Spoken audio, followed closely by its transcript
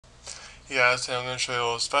Yeah, today I'm going to show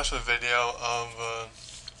you a special video of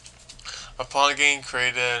a Pong game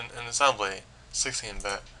created in assembly,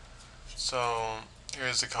 16-bit. So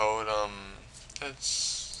here's the code.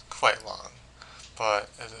 It's quite long, but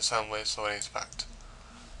it's assembly, so what do you expect?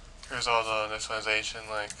 Here's all the initialization,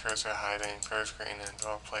 like cursor hiding, clear screen, and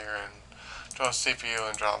draw player, and draw CPU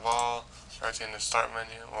and draw ball. Starting the start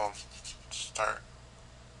menu. Well, start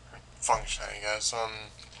function, I guess.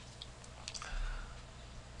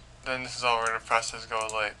 Then this is all where the process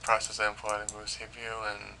goes, like process input and move CPU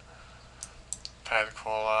and pad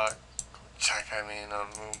call lock, check,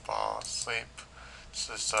 move ball, sleep.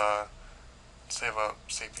 Just save up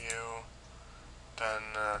CPU. Then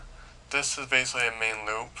this is basically a main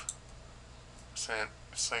loop. So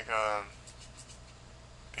it's like a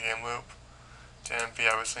game loop. Then B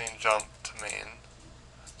obviously jump to main.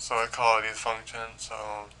 So I call these functions. So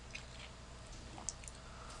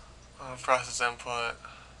process input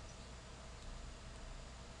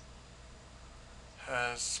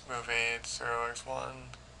has move age 0x1,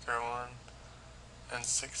 0, 1, and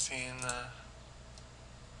 16.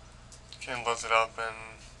 Can look it up in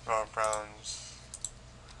Robert Brown's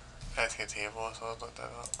ASCII table, so let's look that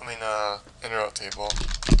up. Interrupt table.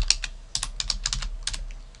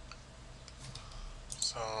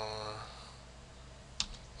 So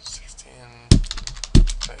 16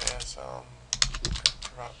 the ASM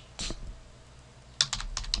interrupt.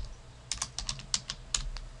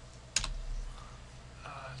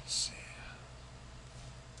 Let's see.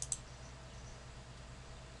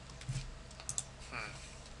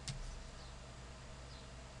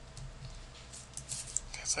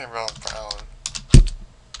 It's like Robert Brown.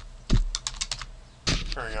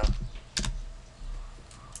 Here we go.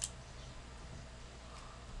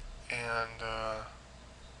 And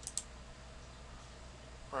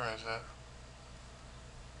where is it?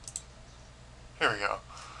 Here we go.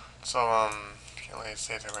 So can't really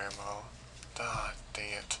say the rainbow. Ah,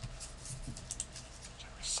 dang it.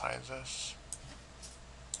 Besides this,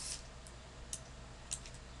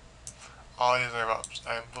 all these are about,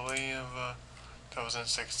 I believe that was in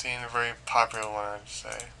 16, a very popular one, I'd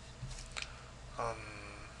say.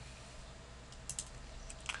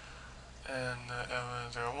 And it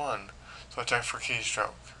was 01. So check for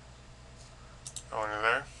keystroke. Go under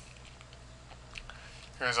there.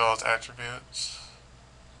 Here's all its attributes.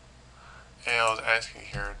 AL is ASCII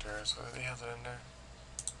character, so they have that in there.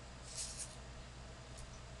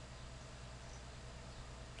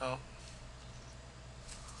 Nope.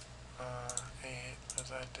 8, what does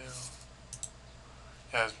that do?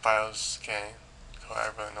 Yeah, it's BIOS scan. So I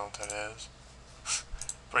really know what that is.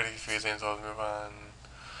 Pretty confusing, so let's move on.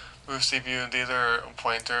 Move CPU, these are a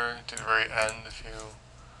pointer to the very end.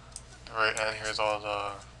 The very end, here's all the,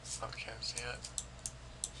 oh, I can't see it.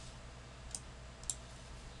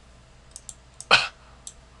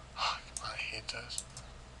 I hate this.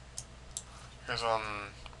 Here's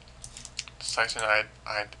section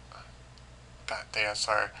that data,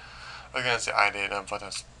 sorry. I was gonna say iData, but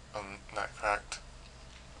that's not correct.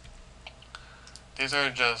 These are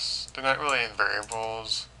just, they're not really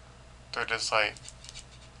variables. They're just like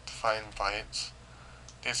defined bytes.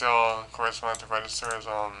 These all correspond to registers,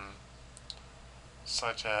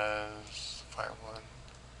 such as find one.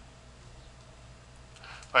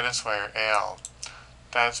 By this way, or AL.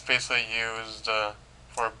 That's basically used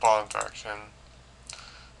for ball direction.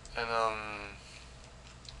 And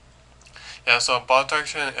yeah, so ball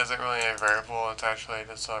direction isn't really a variable, it's actually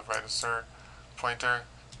just a register pointer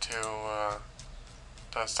to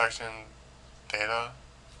the section data.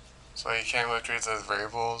 So you can't really treat it as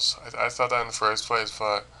variables. I thought that in the first place,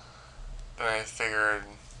 but then I figured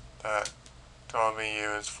that they'll all be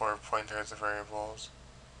used for pointers of variables.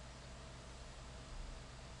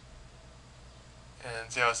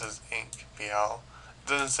 And see how it says inc BL. It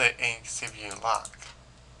doesn't say inc CPU lock.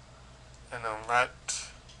 And then ret,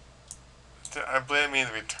 I believe it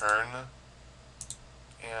means return.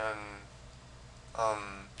 And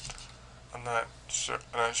I'm not sure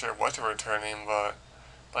what you're returning, but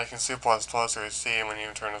like in C++ or C, when you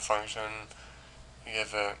return a function, you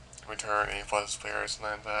give it return a plus player or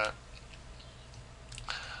something like that.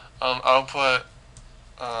 I'll put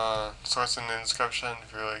source in the description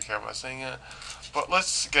if you really care about seeing it. But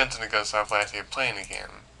let's get into the good stuff, like actually playing the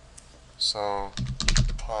game. So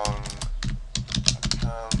Pong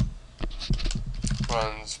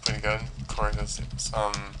runs pretty good. Of course, it's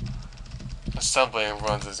assembly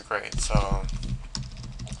runs is great. So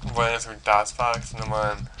running through DOSBox and I'm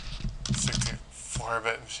on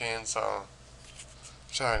 64-bit machine. So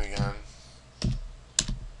try it again.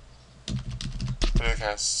 I really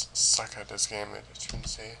kind of suck at this game, as you can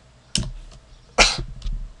see.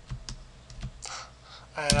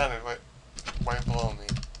 I had it right below me.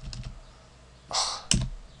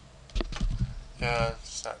 Yeah,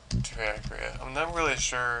 it's not too accurate. I'm not really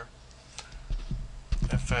sure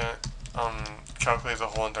if it calculates the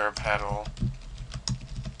whole entire paddle.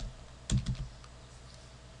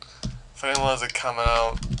 If anyone wants to comment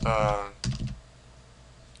out the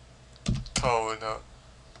code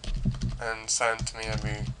and send it to me, I'd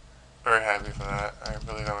be very happy for that. I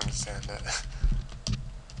really don't understand it.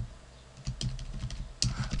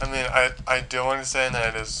 I mean, I do understand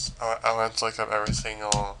that I'll have to look up every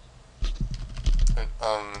single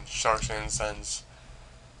instruction since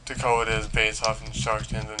the code is based off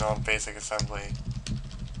instructions and all basic assembly.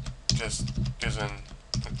 Just using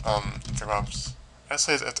interrupts.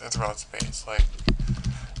 Actually, it's interrupts based. Like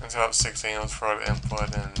interrupt 16 was for the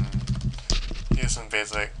input and use some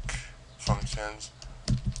basic functions.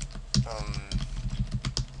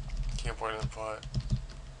 Keyboard input.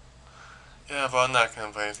 Yeah, but I'm not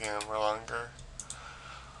gonna play this game more longer.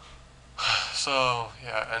 So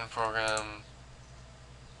yeah, end program.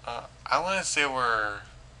 I want to say where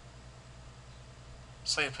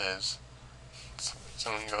sleep is.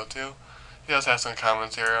 Someone can go to. He does have some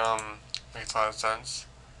comments here. Makes a lot of sense.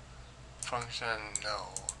 Function, no.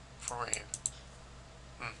 For read.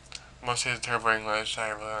 Most of the turbo English, I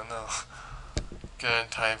really don't know. Get in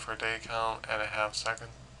time for day count, add a half second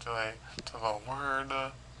delay to the word.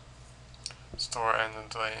 Store and the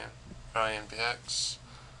delay value in BX.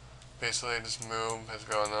 Basically, just move as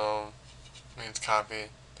go no means copy.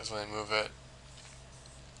 Doesn't really move it.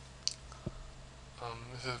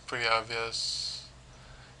 This is pretty obvious.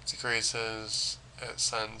 It decreases, it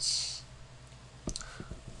sends.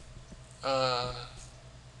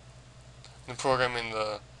 In programming,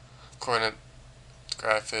 the coordinate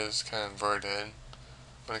graph is kind of inverted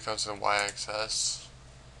when it comes to the y-axis.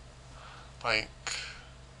 Like,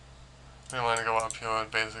 we want to go up here and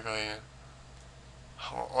basically.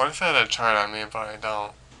 What if I had a chart on me, but I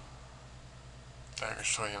don't? I can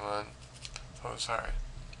show you one. So sorry.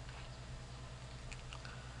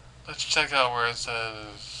 Let's check out where it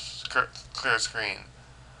says clear screen.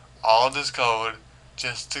 All of this code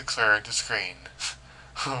just to clear the screen.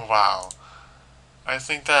 Wow. I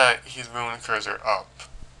think that he's moving the cursor up.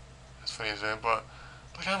 That's what he's doing, but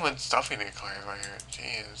look how much stuff he declares right here.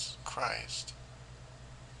 Jesus Christ.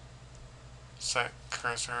 Set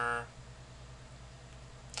cursor.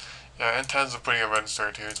 Yeah, intends to putting a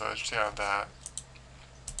register too, so let's check out that.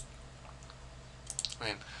 I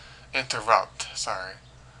mean, interrupt, sorry.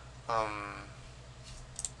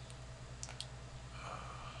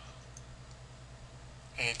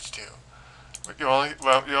 H2. You want to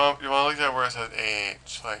look at where it says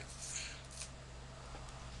AH, like,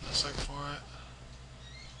 let's look for it.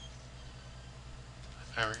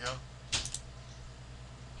 There we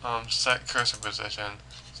go. Set cursor position.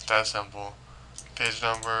 It's that simple. Page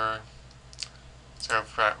number. 0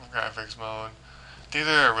 graphics mode. These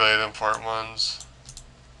are really the important ones.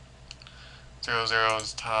 00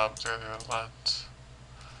 is top, 00 is left.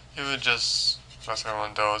 You would just mess around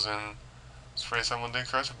with those and spray someone the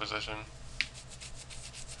cursor position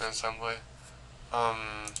in assembly.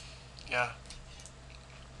 Yeah.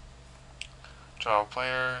 Draw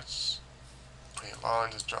player, it's pretty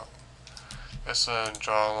long, just draw. Just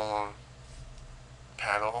draw a little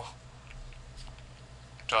paddle.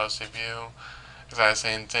 Draw the CPU. Exact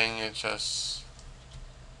same thing, it's just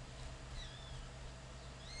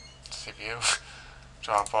CPU.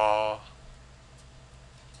 Draw ball.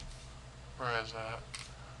 Where is that?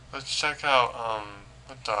 Let's check out,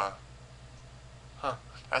 what the? Huh,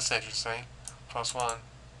 that's interesting. +1.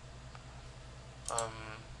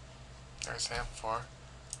 There's Sam 4.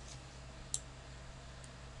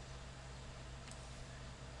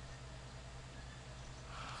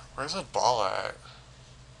 Where's the ball at?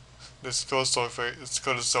 This code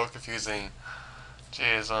is so confusing.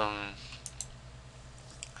 Jeez,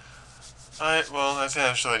 alright, well, I think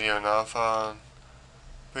I've showed you enough.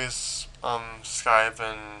 Please, subscribe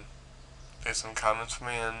and leave some comments for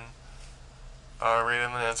me, and I'll read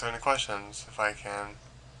them and answer any questions if I can.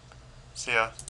 See ya.